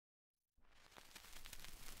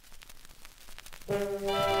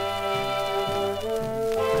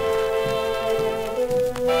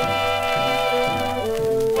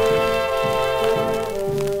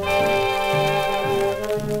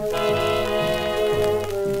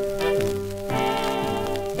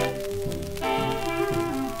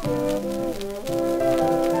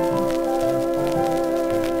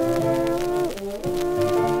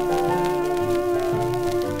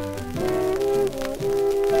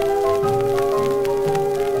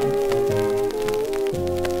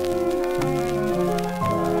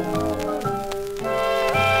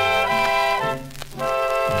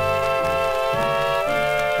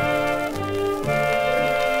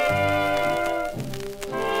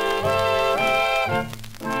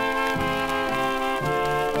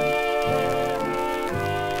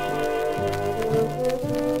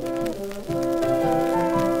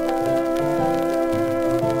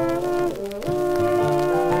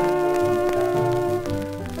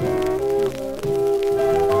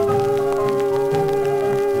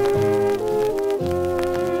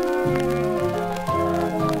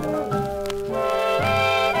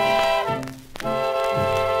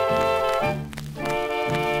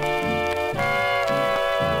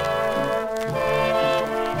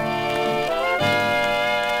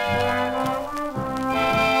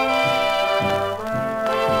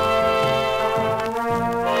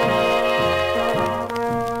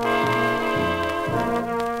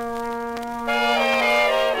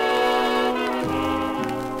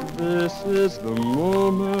This is the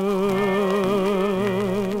moment,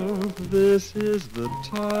 this is the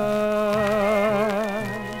time.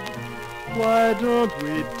 Why don't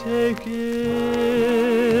we take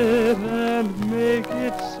it and make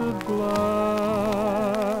it sublime?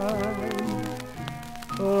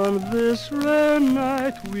 On this rare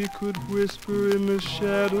night we could whisper in the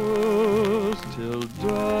shadows till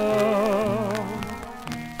dawn.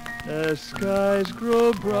 As skies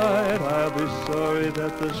grow bright, I'll be sorry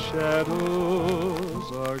that the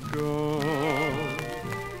shadows are gone.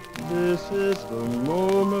 This is the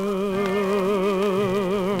moment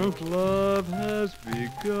love has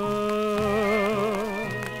begun.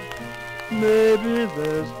 Maybe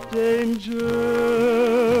there's danger,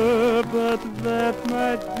 but that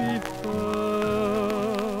might be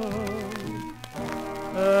fun.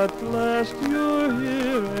 At last you're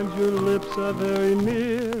here and your lips are very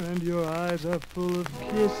near and your eyes are full of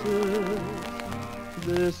kisses.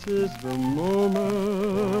 This is the moment,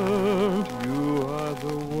 you are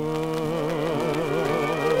the one.